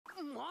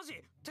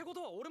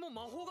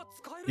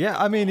Yeah,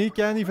 I mean, he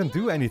can't even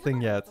do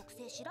anything yet.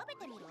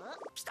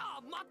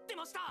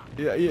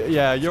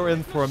 Yeah, you're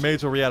in for a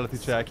major reality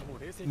check.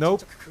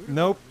 Nope,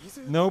 nope,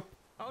 nope,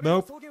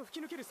 nope,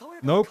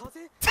 nope.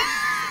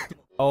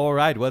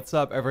 Alright, what's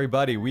up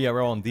everybody? We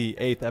are on the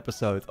 8th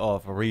episode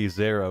of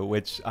ReZero,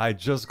 which I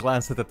just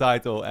glanced at the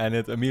title and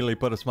it immediately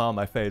put a smile on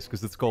my face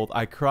because it's called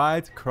I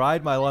cried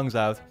my lungs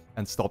out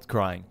and stopped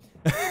crying.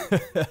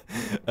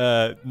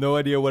 No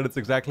idea what it's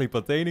exactly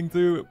pertaining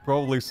to.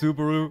 Probably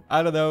Subaru.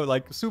 I don't know,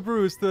 like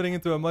Subaru is turning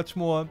into a much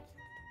more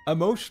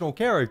emotional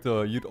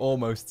character, you'd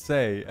almost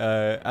say,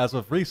 as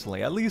of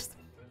recently. At least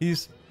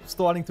he's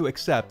starting to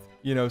accept,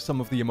 you know, some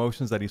of the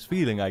emotions that he's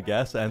feeling, I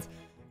guess. And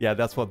yeah,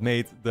 that's what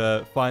made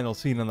the final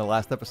scene in the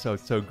last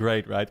episode so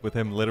great, right? With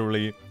him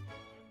literally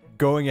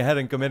going ahead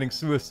and committing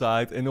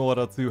suicide in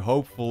order to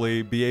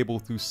hopefully be able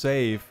to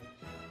save,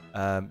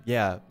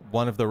 yeah,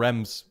 one of the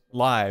Rem's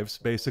lives,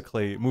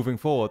 basically, moving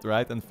forward,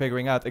 right? And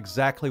figuring out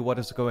exactly what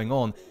is going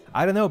on.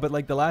 I don't know, but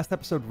like the last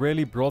episode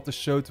really brought the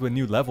show to a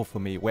new level for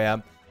me,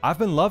 where I've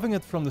been loving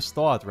it from the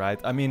start, right?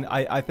 I mean,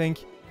 I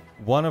think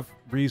one of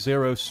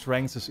ReZero's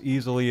strengths is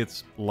easily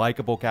its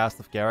likable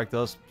cast of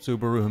characters.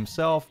 Subaru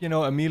himself, you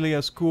know,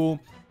 Amelia's cool.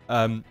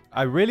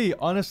 I really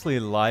honestly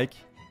like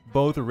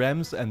both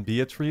Rems and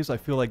Beatrice. I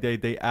feel like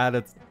they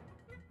added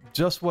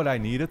just what I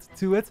needed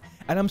to it.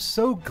 And I'm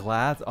so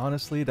glad,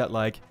 honestly, that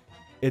like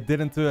it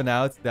didn't turn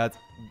out that,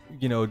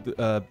 you know,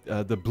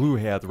 the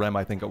blue-haired Rem,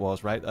 I think it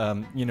was, right?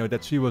 You know,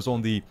 that she was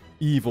on the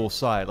evil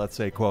side, let's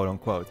say, quote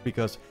unquote,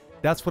 because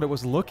that's what it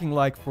was looking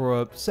like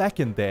for a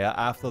second there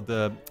after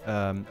the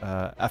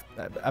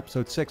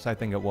episode 6, I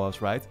think it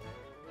was, right?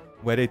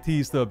 Where they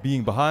teased her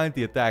being behind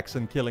the attacks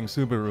and killing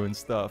Subaru and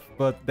stuff.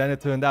 But then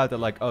it turned out that,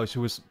 like, oh, she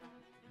was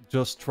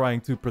just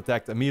trying to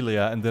protect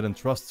Amelia and didn't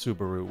trust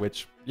Subaru,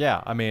 which,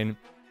 yeah, I mean,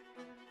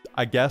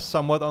 I guess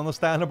somewhat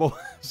understandable.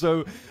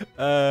 So,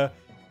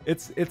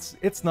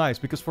 it's nice,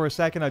 because for a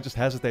second I just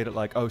hesitated,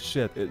 like, oh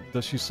shit,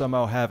 does she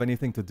somehow have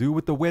anything to do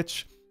with the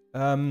witch?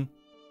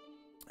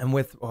 And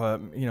with,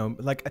 you know,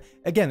 like,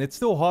 again, it's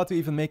still hard to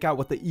even make out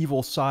what the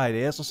evil side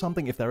is or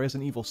something, if there is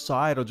an evil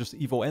side or just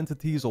evil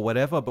entities or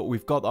whatever, but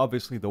we've got,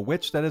 obviously, the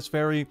witch that is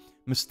very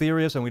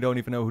mysterious, and we don't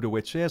even know who the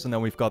witch is, and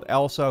then we've got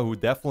Elsa, who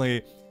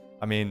definitely,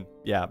 I mean,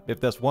 yeah,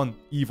 if there's one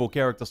evil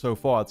character so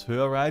far, it's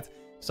her, right?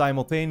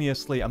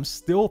 Simultaneously, I'm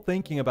still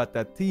thinking about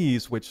that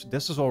tease, which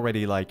this is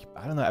already, like,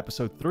 I don't know,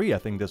 episode 3, I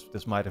think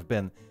this might have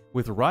been,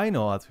 with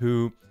Reinhardt,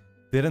 who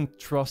didn't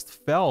trust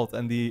Felt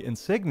and the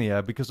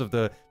insignia because of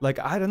the, like,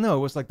 I don't know,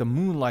 it was like the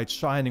moonlight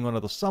shining on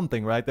it or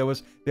something, right? There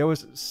was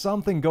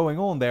something going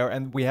on there,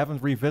 and we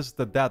haven't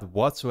revisited that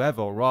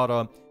whatsoever.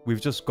 Rather, we've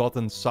just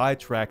gotten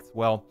sidetracked.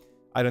 Well,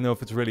 I don't know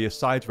if it's really a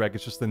sidetrack,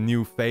 it's just a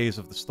new phase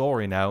of the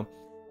story now,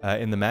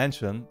 in the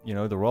mansion, you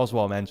know, the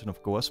Roswell mansion,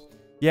 of course.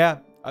 Yeah,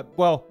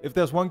 well, if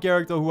there's one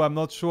character who I'm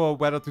not sure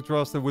whether to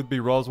trust, it would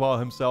be Roswell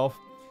himself.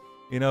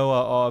 You know,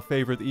 our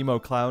favorite emo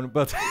clown,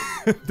 but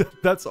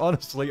that's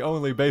honestly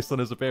only based on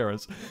his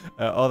appearance.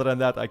 Other than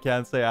that, I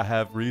can't say I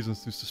have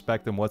reasons to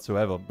suspect him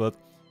whatsoever. But,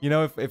 you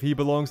know, if he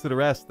belongs to the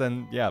rest,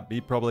 then yeah, he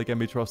probably can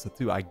be trusted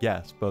too, I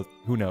guess. But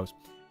who knows?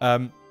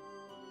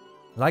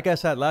 Like I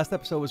said, last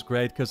episode was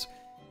great because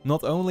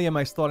not only am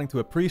I starting to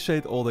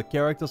appreciate all the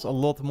characters a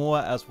lot more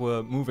as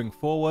we're moving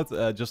forward,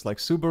 just like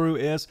Subaru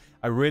is.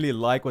 I really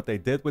like what they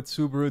did with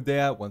Subaru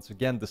there, once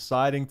again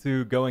deciding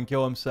to go and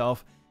kill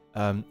himself.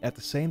 At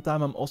the same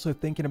time, I'm also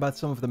thinking about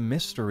some of the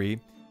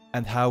mystery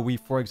and how we,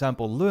 for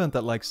example, learned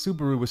that, like,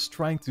 Subaru was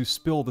trying to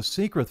spill the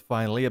secret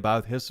finally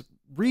about his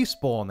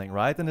respawning,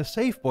 right? And the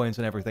save points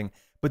and everything.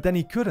 But then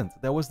he couldn't.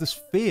 There was this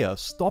fear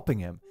stopping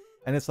him.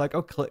 And it's like,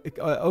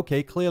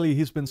 okay, clearly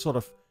he's been sort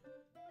of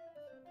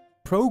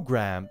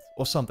programmed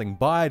or something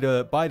by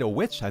the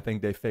witch, I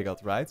think they figured,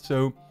 right?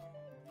 So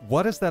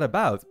what is that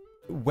about?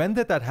 When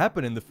did that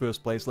happen in the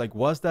first place? Like,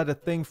 was that a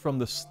thing from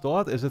the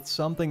start? Is it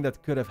something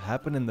that could have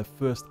happened in the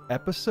first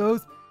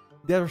episode?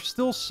 There's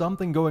still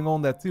something going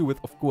on there too with,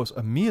 of course,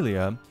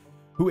 Amelia,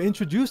 who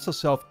introduced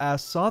herself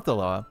as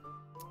Satala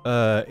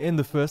in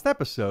the first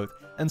episode.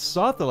 And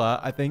Satala,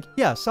 I think,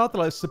 yeah,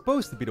 Satala is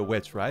supposed to be the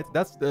witch, right?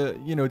 That's the,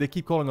 you know, they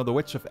keep calling her the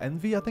Witch of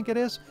Envy, I think it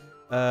is.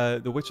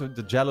 The witch of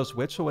the jealous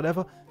witch or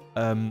whatever.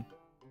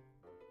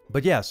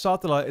 But yeah,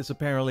 Satala is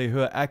apparently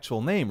her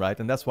actual name, right?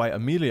 And that's why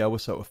Amelia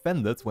was so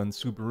offended when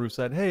Subaru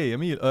said, hey,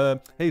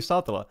 hey,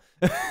 Satala.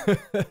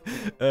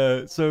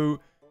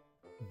 So,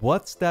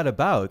 what's that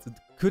about?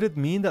 Could it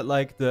mean that,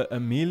 like, the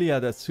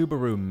Amelia that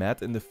Subaru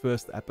met in the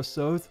first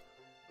episode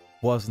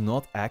was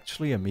not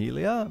actually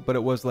Amelia? But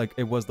it was, like,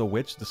 it was the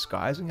witch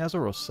disguising as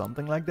her or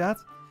something like that?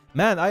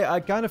 Man, I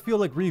kind of feel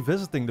like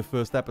revisiting the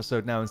first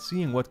episode now and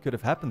seeing what could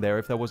have happened there.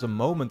 If there was a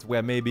moment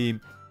where maybe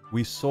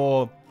we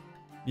saw,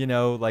 you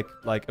know,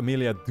 like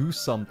Amelia do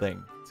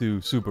something to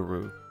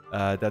Subaru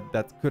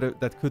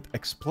that could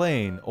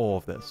explain all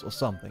of this or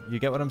something. You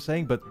get what I'm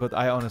saying? But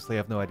I honestly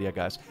have no idea,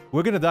 guys.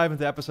 We're gonna dive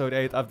into episode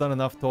 8. I've done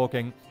enough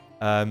talking.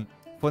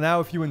 For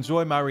now, if you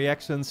enjoy my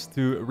reactions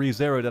to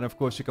ReZero, then of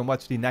course you can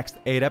watch the next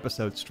 8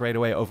 episodes straight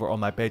away over on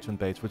my Patreon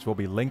page, which will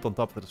be linked on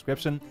top of the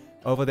description.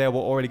 Over there,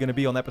 we're already going to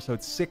be on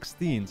episode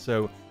 16,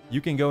 so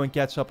you can go and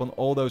catch up on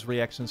all those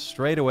reactions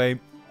straight away.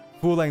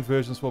 Full-length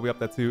versions will be up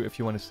there too if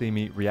you want to see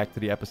me react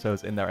to the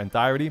episodes in their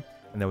entirety.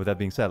 And then with that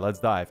being said, let's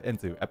dive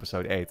into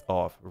episode 8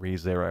 of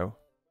ReZero.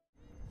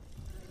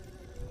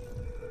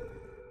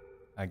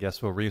 I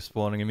guess we're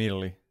respawning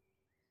immediately.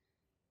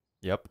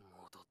 Yep.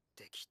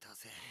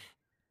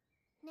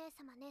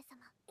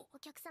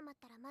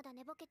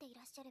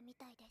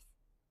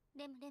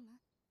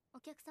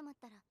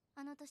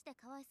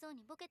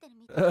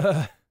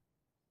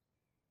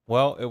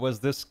 Well, it was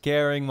this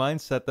caring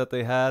mindset that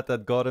they had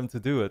that got him to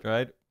do it,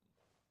 right?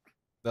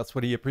 That's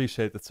what he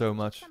appreciated so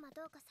much.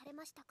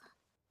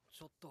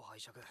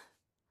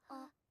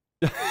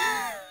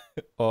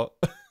 Oh.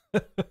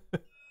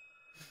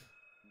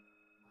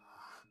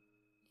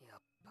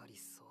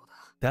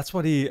 That's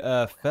what he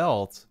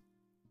felt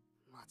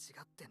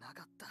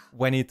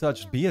when he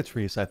touched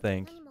Beatrice, I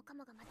think.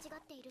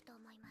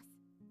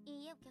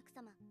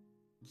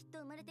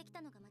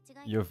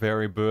 Your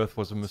very birth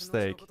was a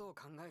mistake.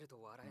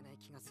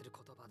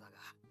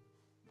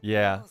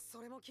 Yeah.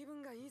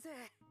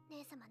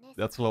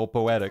 That's a little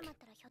poetic.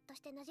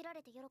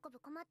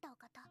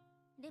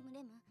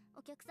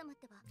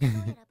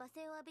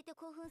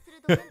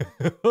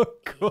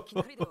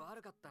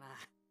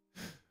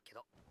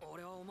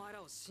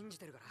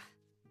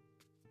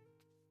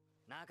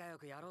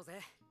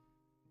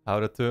 How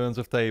the turns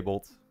have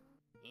tabled.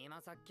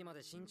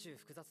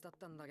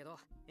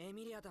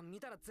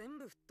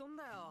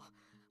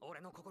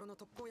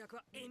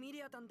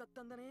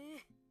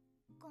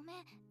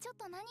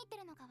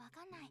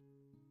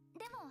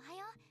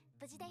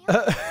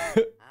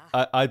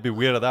 I'd be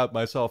weirded out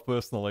myself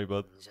personally,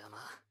 but...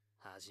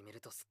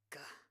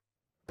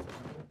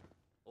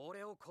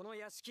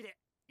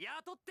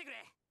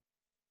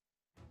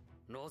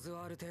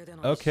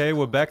 Okay,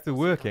 we're back to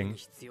working.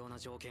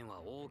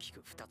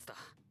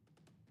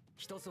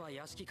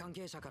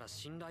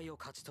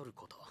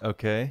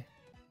 Okay.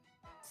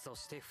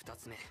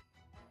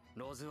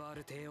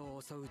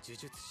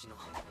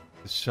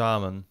 The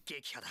shaman.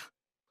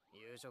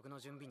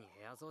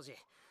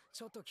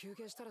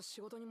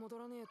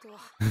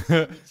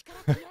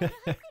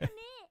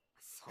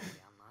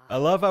 I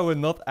love how we're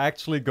not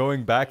actually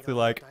going back to,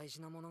 like,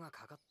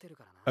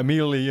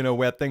 immediately, you know,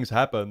 where things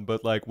happen,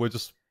 but, like, we're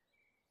just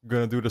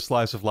gonna do the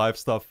slice of life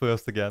stuff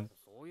first again.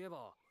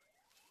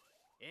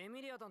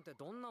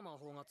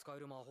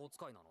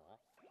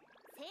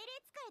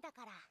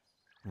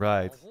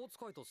 Right.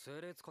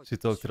 She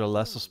talked to the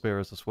lesser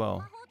spirits as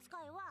well.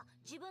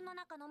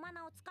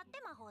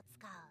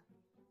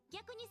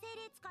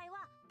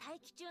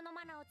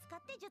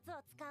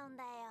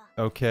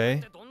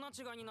 Okay.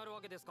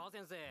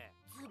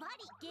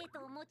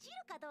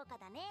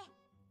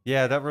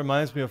 Yeah, that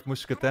reminds me of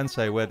Mushika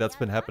Tensei, where that's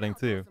been happening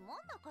too.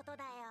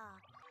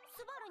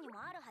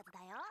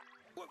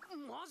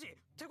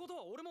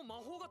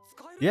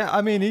 Yeah,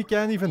 I mean, he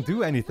can't even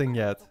do anything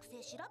yet.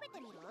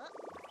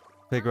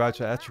 Figure out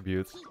your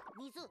attribute.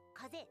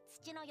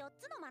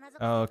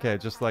 Oh, okay,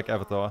 just like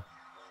Avatar.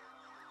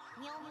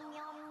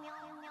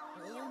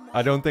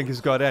 I don't think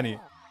he's got any.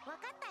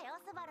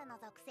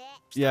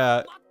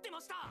 Yeah.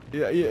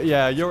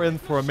 Yeah, you're in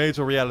for a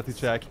major reality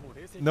check.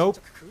 Nope,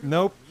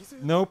 nope,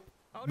 nope,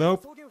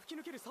 nope,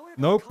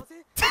 nope,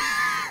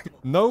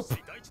 nope.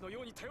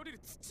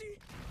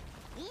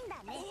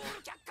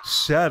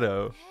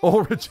 Shadow.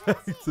 All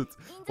rejected.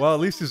 Well, at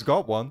least he's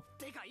got one.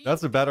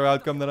 That's a better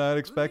outcome than I had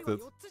expected.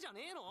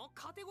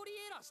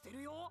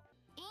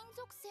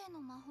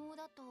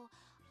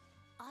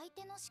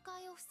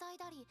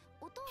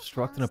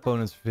 Obstruct an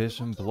opponent's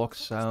vision, block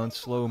sound,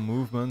 slow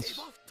movements.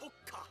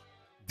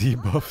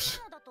 Debuffs.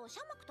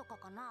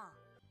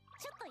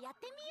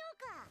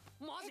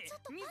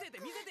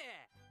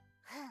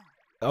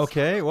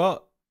 Okay,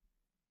 well...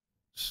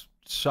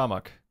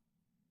 Shamak.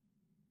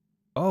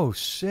 Oh,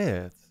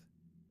 shit.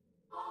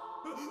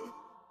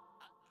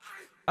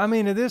 I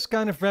mean, it is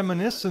kind of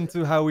reminiscent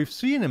to how we've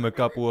seen him a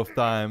couple of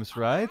times,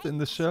 right? In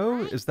the show?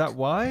 Is that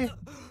why?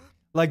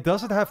 Like,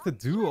 does it have to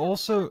do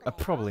also...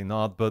 probably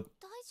not, but...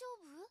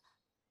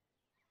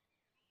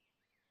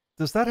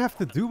 Does that have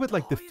to do with,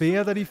 like, the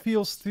fear that he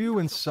feels too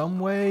in some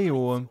way,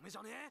 or...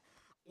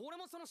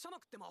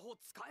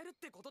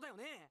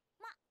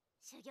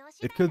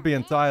 It could be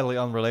entirely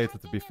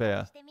unrelated, to be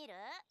fair.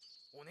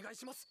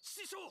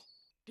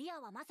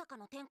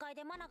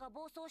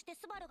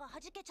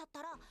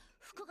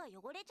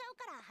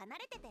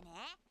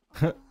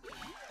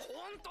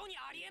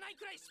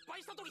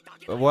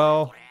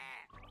 Well,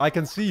 I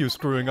can see you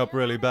screwing up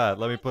really bad,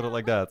 let me put it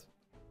like that.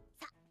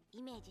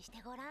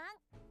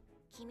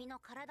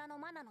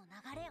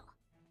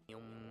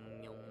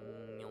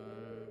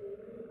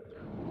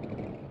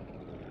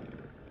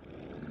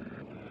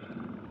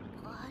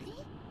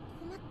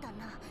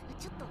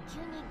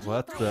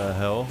 What the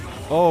hell?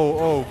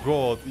 Oh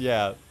god,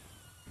 yeah.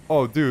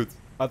 Oh dude,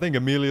 I think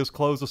Emilia's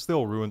clothes are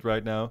still ruined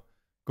right now.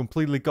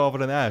 completely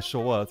covered in ash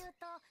or what?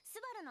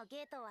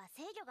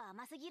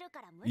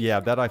 Yeah,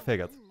 that I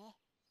figured.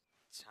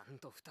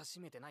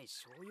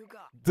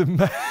 The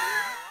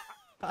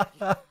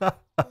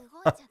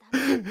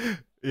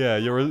yeah,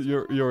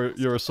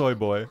 you're a soy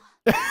boy.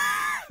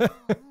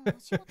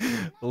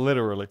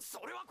 Literally.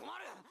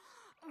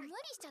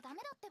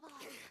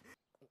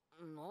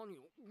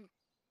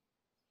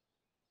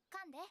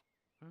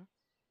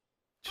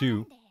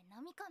 Chew.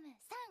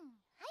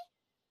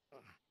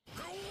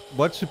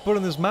 What'd she put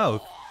in his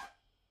mouth?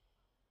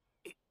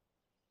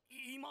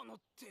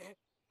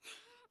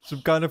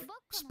 Some kind of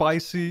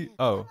spicy...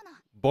 Oh,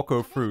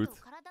 boko fruit.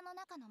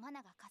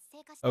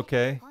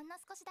 Okay.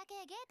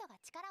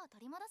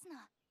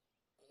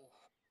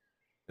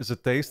 Is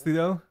it tasty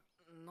though?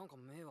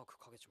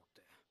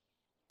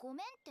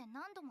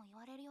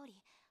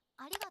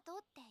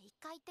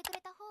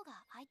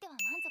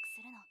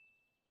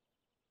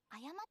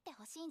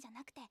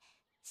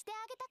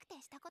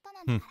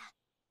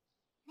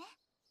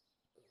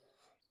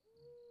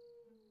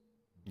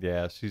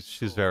 Yeah,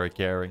 she's very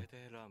caring.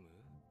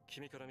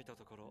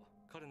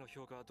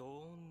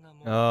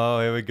 Oh,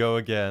 here we go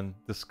again.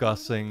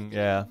 Discussing,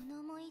 yeah.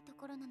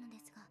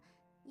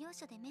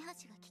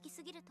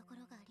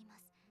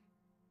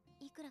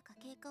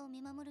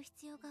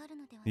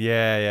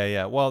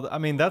 Yeah. Well, I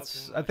mean,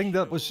 I think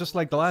that was just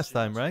like the last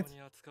time, right?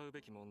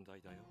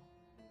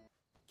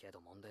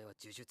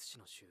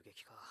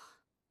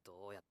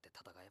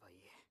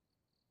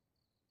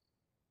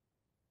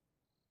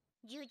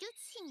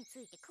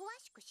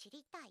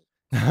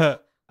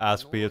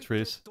 Ask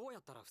Beatrice.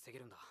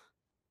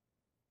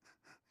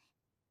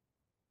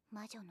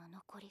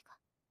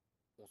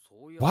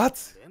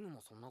 What?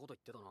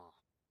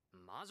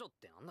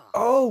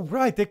 Oh,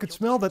 right, they could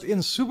smell that in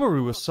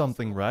Subaru or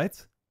something,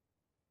 right?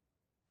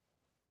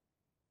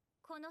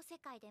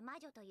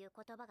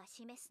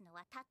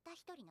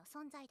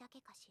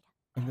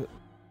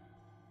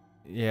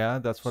 Yeah,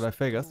 that's what I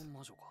figured.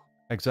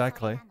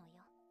 Exactly.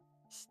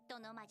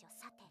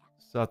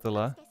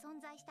 Satella.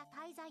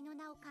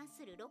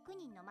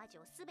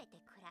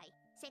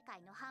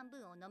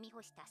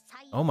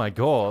 Oh my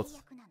god.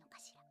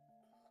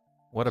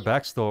 What a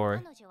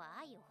backstory.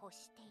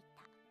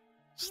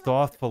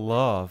 Starved for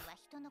love.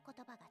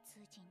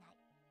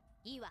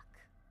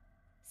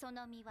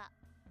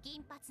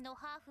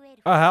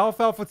 A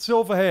half-elf with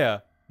silver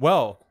hair.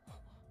 Well,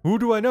 who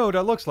do I know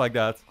that looks like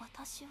that?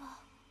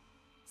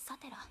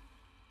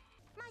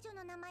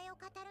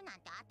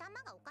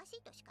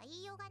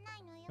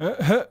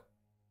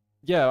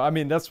 Yeah, I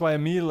mean, that's why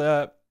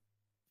Emil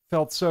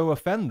felt so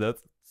offended.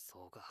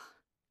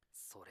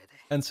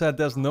 And said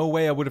there's no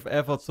way I would have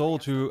ever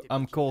told you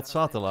I'm called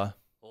Satella.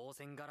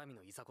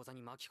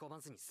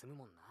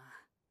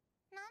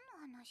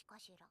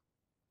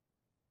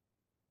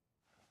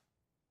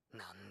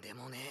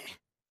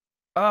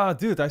 Ah,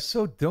 dude, I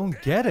so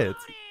don't get it.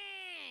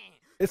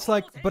 It's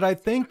like, but I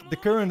think the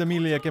current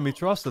Emilia can be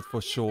trusted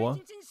for sure.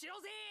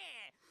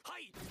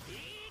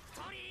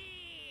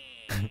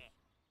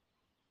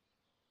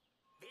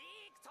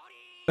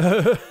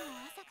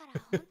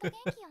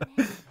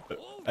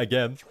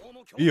 Again,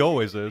 he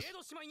always is.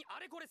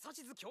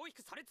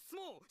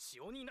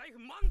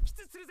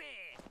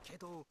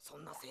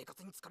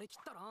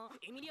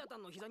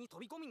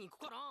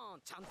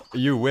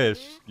 You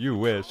wish. You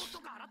wish.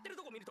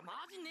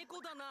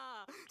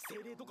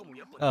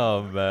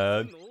 Oh,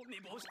 man.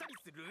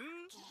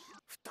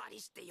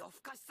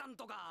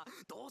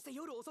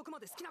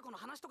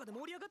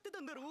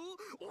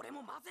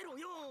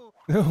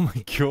 Oh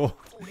my god.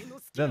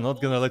 They're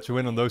not gonna let you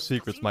in on those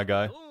secrets, my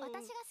guy.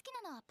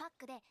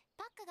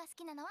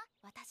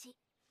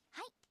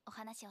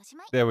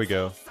 There we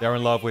go. They're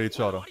in love with each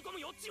other.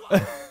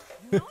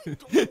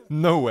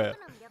 Nowhere.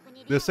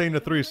 This ain't a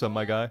threesome,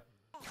 my guy.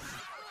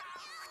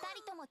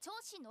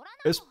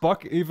 Is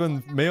Puck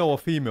even male or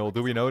female?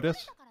 Do we know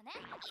this?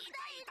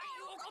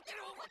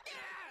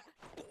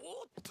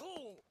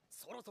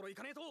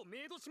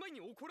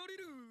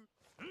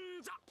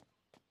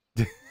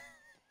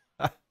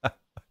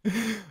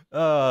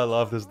 Oh, I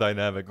love this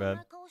dynamic,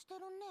 man.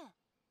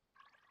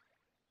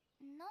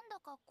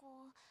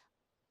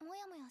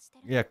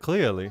 Yeah,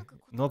 clearly.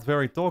 Not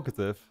very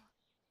talkative.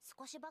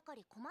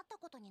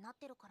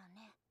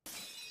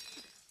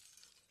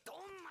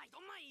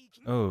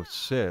 Oh,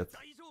 shit.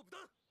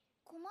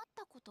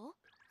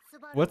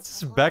 What's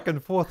this back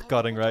and forth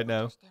cutting right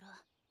now?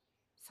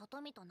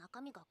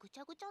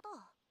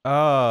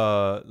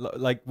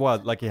 Like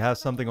what? Like he has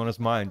something on his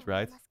mind,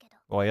 right?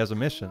 Or he has a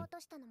mission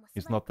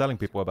he's not telling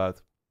people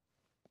about.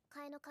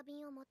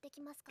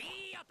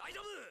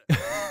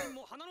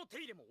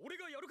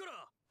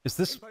 Is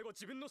this...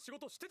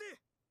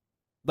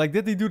 Like,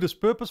 did he do this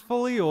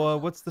purposefully, or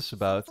what's this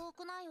about?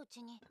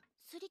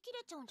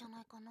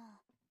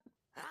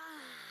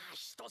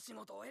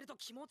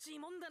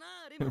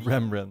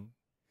 Rembrandt.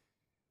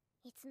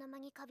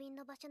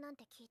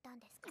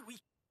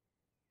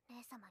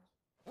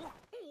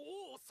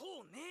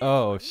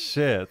 Oh,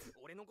 shit.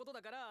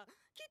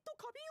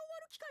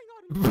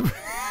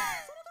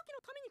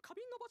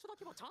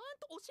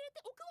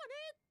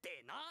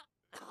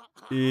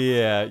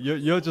 Yeah,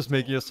 you're just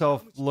making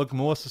yourself look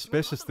more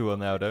suspicious to her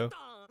now, though.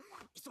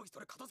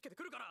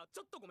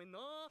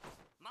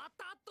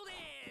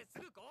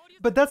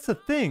 But that's the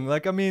thing,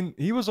 like, I mean,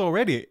 he was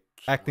already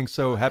acting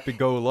so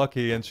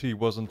happy-go-lucky and she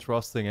wasn't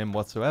trusting him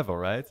whatsoever,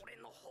 right?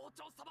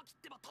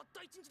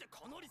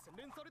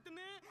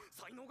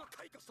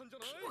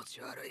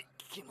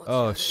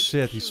 Oh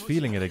shit, he's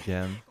feeling it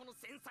again.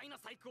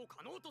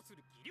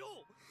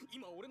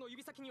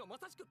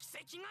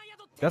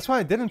 That's why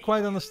I didn't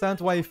quite understand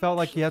why he felt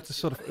like he had to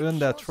sort of earn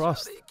that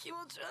trust.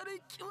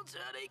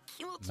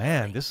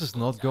 Man, this is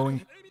not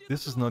going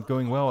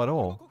well at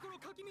all.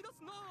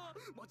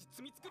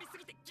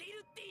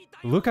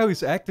 Look how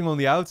he's acting on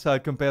the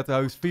outside compared to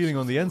how he's feeling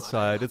on the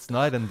inside. It's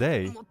night and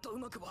day.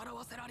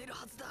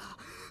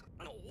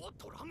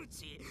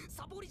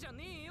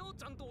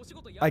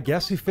 I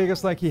guess he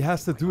figures like he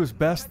has to do his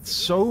best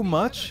so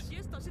much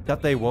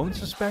that they won't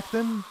suspect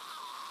him.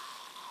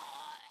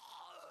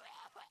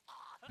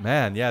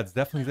 Man, yeah, it's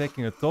definitely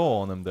taking a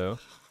toll on him though.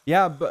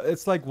 Yeah, but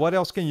it's like, what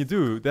else can you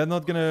do? They're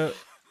not gonna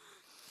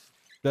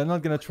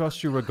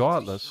trust you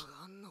regardless.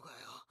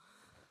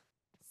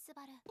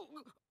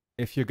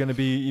 If you're gonna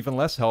be even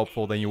less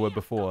helpful than you were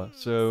before.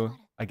 So,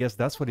 I guess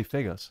that's what he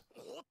figures.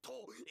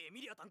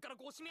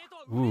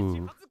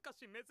 Ooh.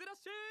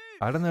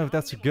 I don't know if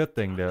that's a good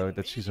thing though,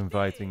 that she's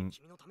inviting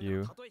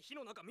you.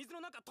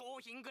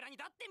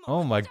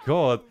 Oh my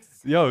god.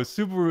 Yo,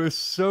 Subaru is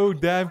so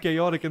damn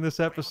chaotic in this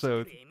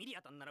episode.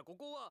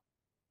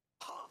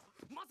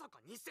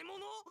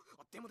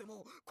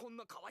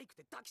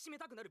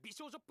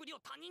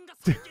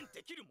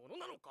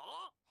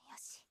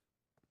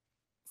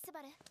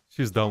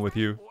 She's done with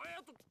you.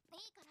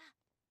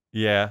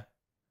 Yeah.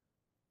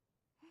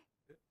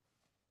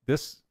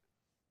 This...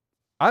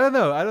 I don't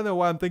know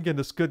why I'm thinking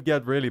this could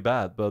get really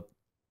bad, but...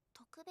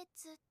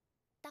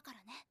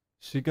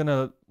 She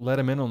gonna let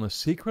him in on a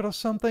secret or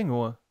something,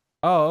 or...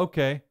 Oh,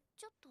 okay.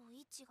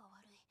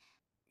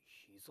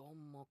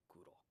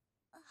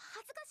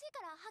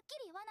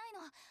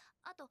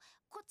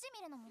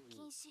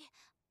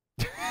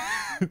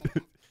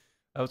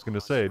 I was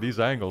gonna say, these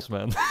angles,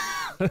 man.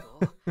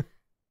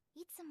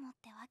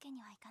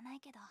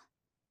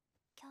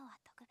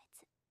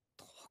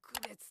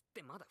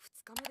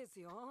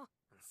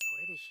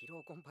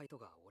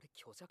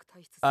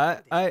 I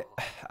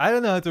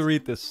don't know how to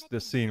read this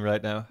scene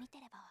right now.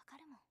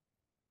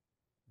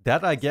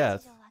 That I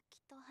get.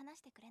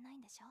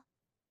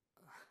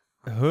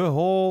 Her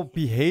whole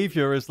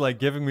behavior is like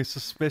giving me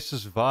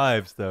suspicious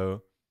vibes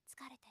though.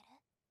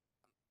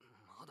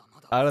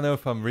 I don't know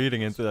if I'm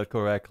reading into that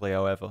correctly,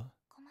 however.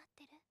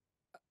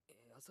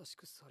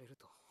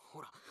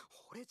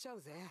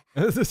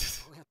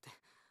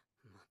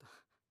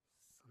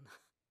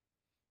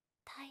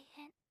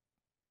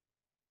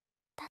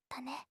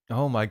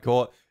 Oh my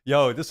god.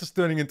 Yo, this is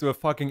turning into a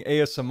fucking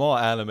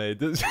ASMR anime.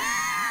 This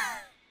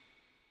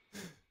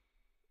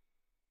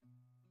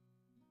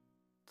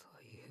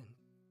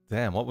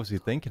Damn, what was he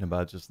thinking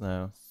about just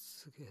now?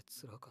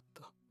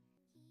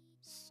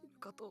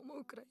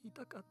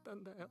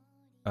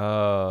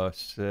 Oh,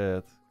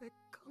 shit.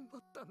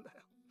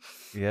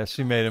 Yeah,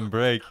 she made him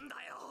break.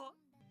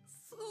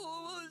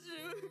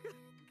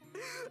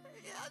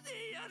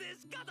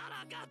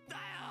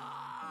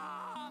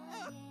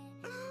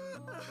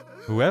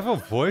 Whoever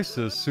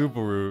voices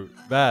Subaru,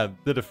 man,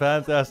 did a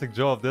fantastic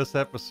job this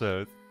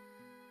episode.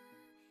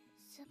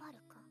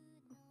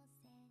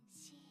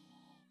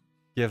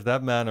 Give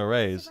that man a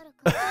raise.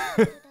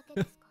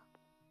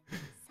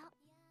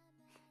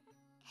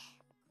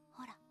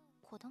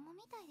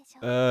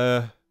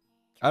 I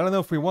don't know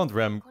if we want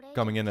Rem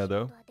coming in there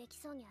though.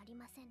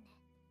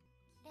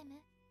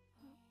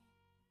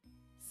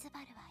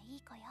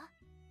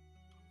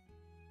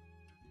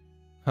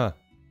 Huh.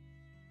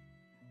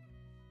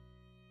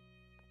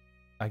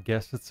 I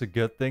guess it's a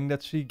good thing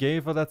that she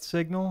gave her that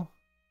signal.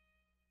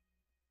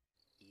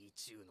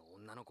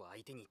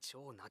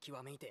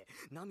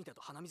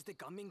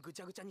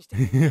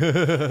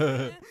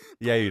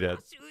 Yeah, you did.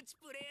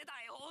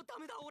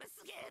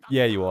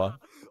 Yeah, you are.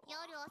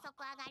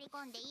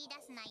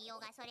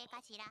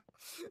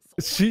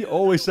 She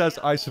always says,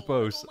 I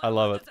suppose. I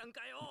love it.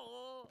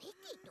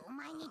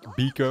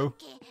 Biko.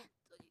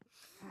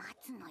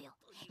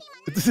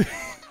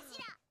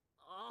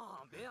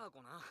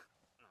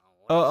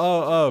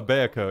 Oh,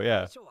 Beako,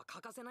 yeah.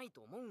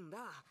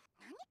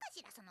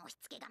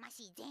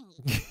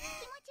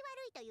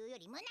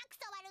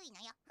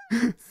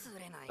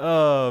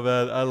 Oh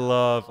man, I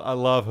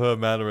love her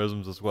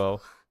mannerisms as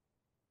well.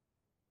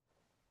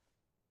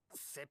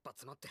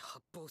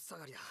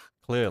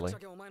 Clearly.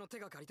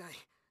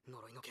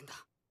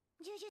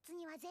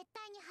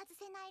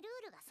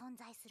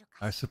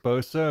 I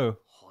suppose so.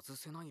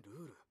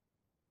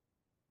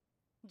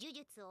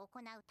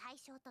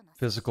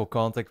 Physical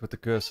contact with the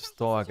curse's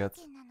target.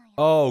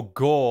 Oh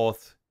god.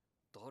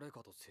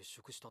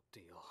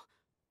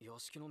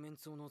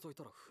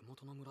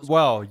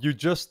 Well, you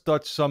just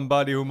touched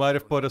somebody who might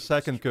have put a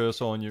second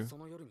curse on you.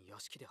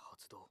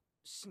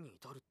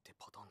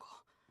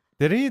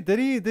 Did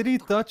he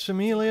touch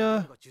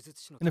Amelia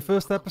in the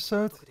first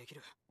episode?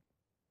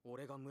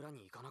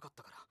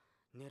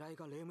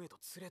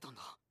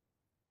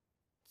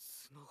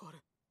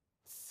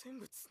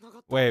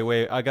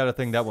 Wait, I gotta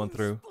think that one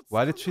through.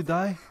 Why did she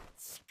die?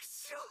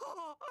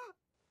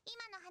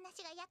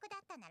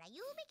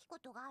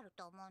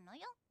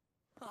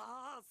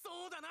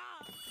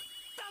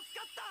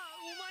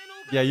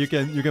 Yeah, you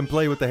can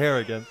play with the hair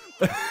again.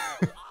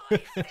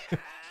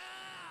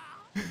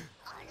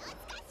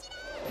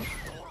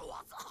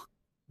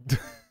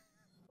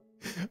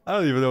 I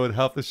don't even know what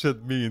half the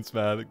shit means,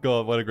 man.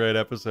 God, what a great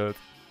episode.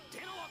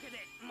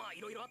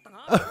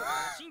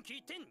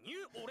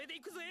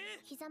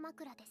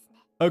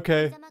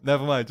 Okay,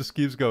 never mind, just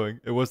keeps going.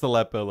 It was the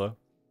lap pillow.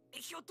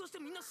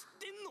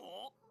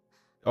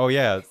 Oh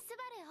yeah,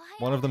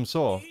 one of them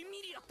saw.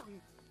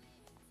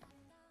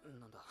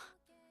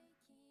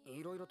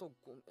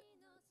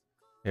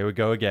 Here we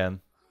go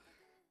again.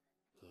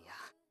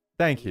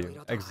 Thank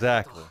you,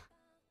 exactly.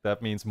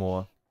 That means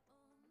more.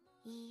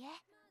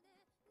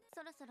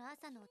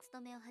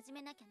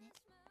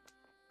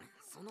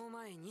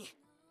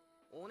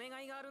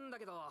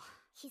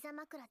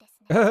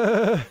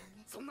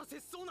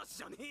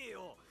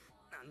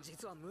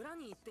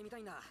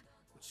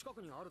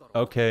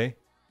 Okay.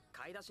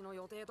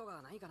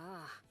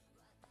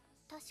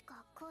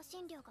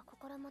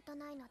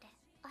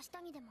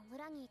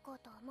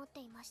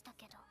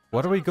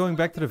 What are we going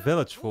back to the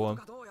village for?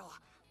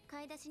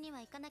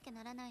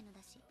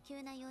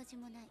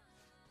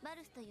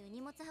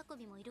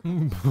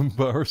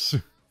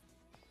 Barsu.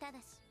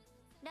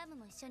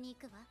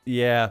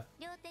 Yeah.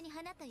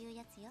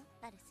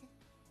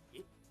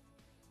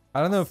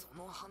 I don't know if...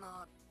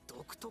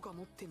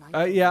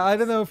 yeah, I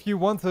don't know if you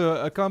want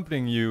to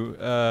accompany you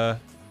to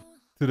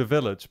the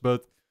village,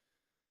 but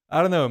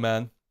I don't know,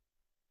 man.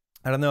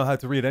 I don't know how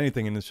to read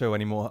anything in the show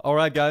anymore.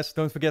 Alright guys,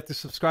 don't forget to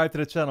subscribe to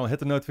the channel, hit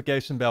the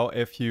notification bell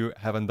if you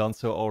haven't done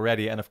so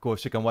already, and of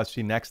course you can watch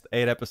the next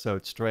 8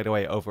 episodes straight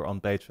away over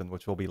on Patreon,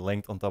 which will be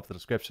linked on top of the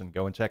description.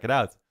 Go and check it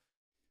out.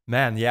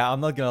 Man, yeah,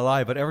 I'm not gonna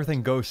lie, but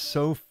everything goes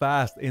so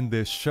fast in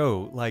this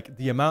show. Like,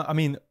 the amount... I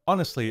mean,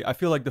 honestly, I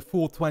feel like the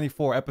full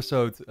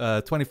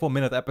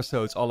 24-minute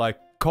episodes are like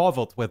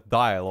covered with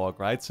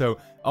dialogue, right? So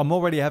I'm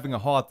already having a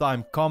hard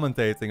time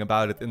commentating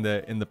about it in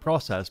the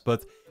process,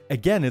 but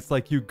again, it's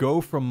like you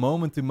go from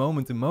moment to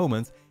moment to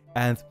moment,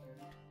 and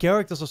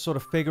characters are sort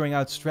of figuring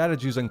out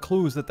strategies and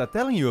clues that they're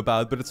telling you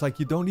about, but it's like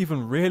you don't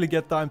even really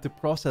get time to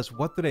process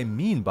what do they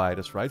mean by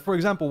this, right? For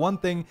example, one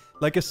thing,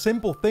 like a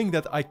simple thing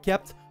that I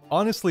kept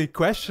honestly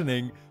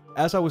questioning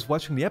as I was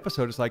watching the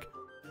episode is like,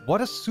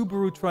 what is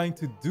Subaru trying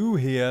to do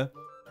here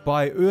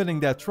by earning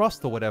their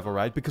trust or whatever,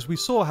 right? Because we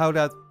saw how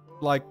that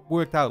like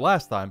worked out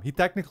last time. He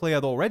technically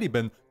had already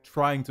been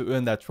trying to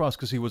earn that trust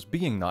because he was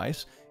being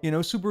nice. You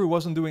know, Subaru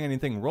wasn't doing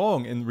anything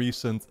wrong in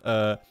recent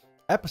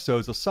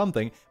episodes or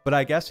something, but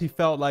I guess he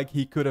felt like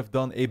he could have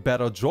done a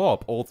better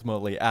job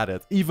ultimately at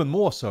it. Even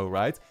more so,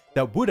 right?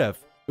 That would have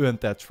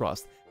earned that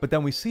trust. But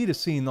then we see the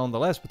scene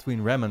nonetheless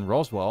between Rem and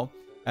Roswell,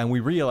 and we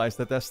realize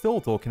that they're still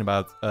talking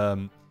about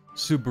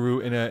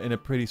Subaru in a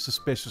pretty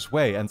suspicious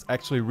way. And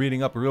actually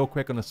reading up real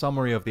quick on the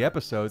summary of the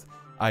episode,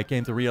 I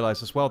came to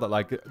realize as well that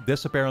like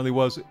this apparently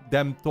was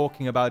them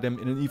talking about him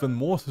in an even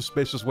more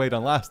suspicious way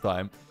than last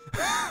time.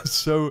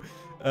 So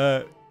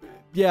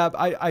yeah,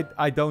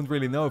 I don't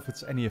really know if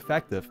it's any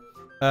effective.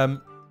 Then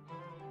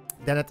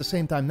at the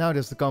same time now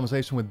there's the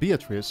conversation with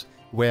Beatrice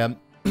where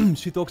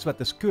she talks about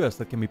this curse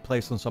that can be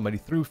placed on somebody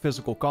through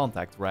physical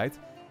contact, right?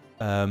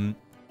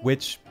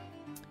 Which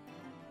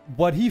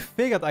what he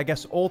figured, I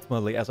guess,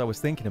 ultimately, as I was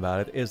thinking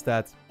about it, is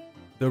that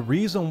the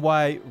reason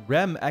why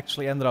Rem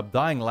actually ended up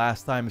dying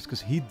last time is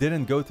because he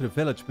didn't go to the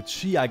village, but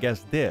she, I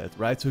guess, did,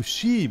 right? So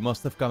she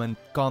must have come in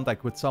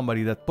contact with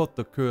somebody that put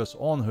the curse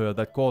on her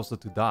that caused her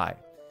to die.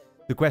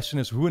 The question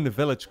is, who in the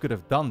village could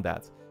have done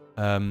that?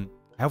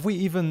 Have we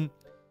even...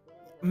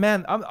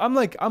 Man,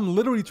 I'm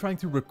literally trying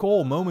to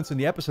recall moments in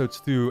the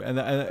episodes too, and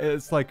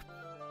it's like...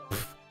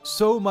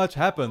 so much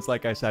happens,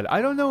 like I said.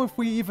 I don't know if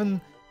we even...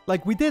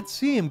 Like, we did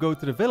see him go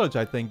to the village,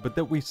 I think, but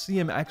that we see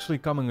him actually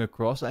coming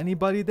across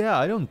anybody there?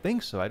 I don't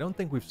think so. I don't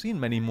think we've seen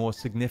many more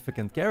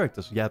significant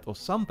characters yet or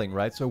something,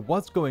 right? So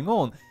what's going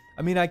on?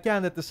 I mean, I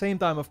can at the same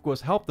time, of course,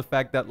 help the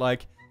fact that,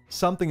 like,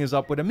 something is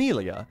up with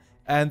Amelia.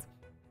 And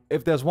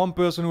if there's one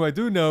person who I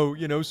do know,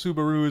 you know,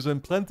 Subaru is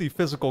in plenty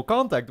physical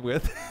contact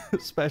with,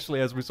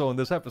 especially as we saw in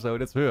this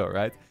episode, it's her,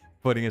 right?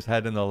 Putting his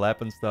head in her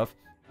lap and stuff.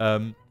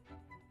 I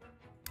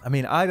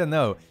mean, I don't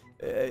know.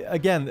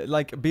 Again,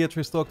 like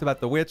Beatrice talked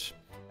about the witch.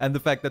 And the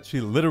fact that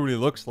she literally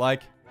looks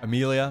like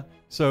Amelia.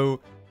 So,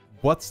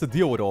 what's the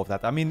deal with all of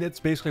that? I mean, it's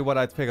basically what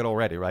I'd figured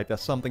already, right?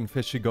 There's something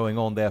fishy going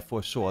on there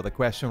for sure. The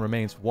question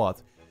remains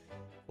what?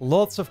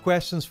 Lots of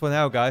questions for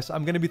now, guys.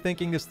 I'm going to be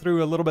thinking this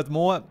through a little bit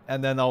more.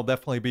 And then I'll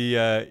definitely be,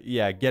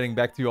 yeah, getting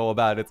back to you all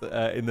about it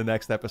in the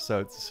next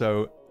episode.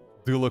 So,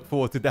 do look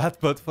forward to that.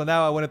 But for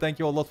now, I want to thank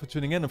you all a lot for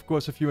tuning in. Of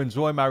course, if you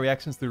enjoy my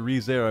reactions to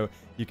ReZero,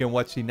 you can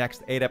watch the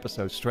next 8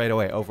 episodes straight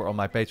away over on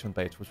my Patreon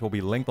page, which will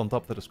be linked on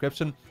top of the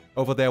description.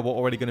 Over there, we're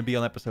already going to be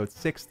on episode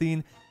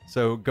 16.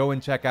 So go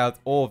and check out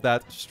all of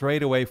that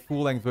straight away.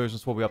 Full-length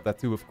versions will be up there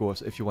too, of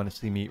course, if you want to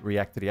see me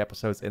react to the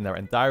episodes in their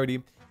entirety.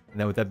 And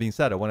then with that being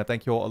said, I want to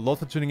thank you all a lot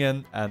for tuning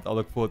in, and I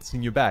look forward to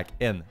seeing you back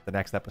in the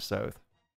next episode.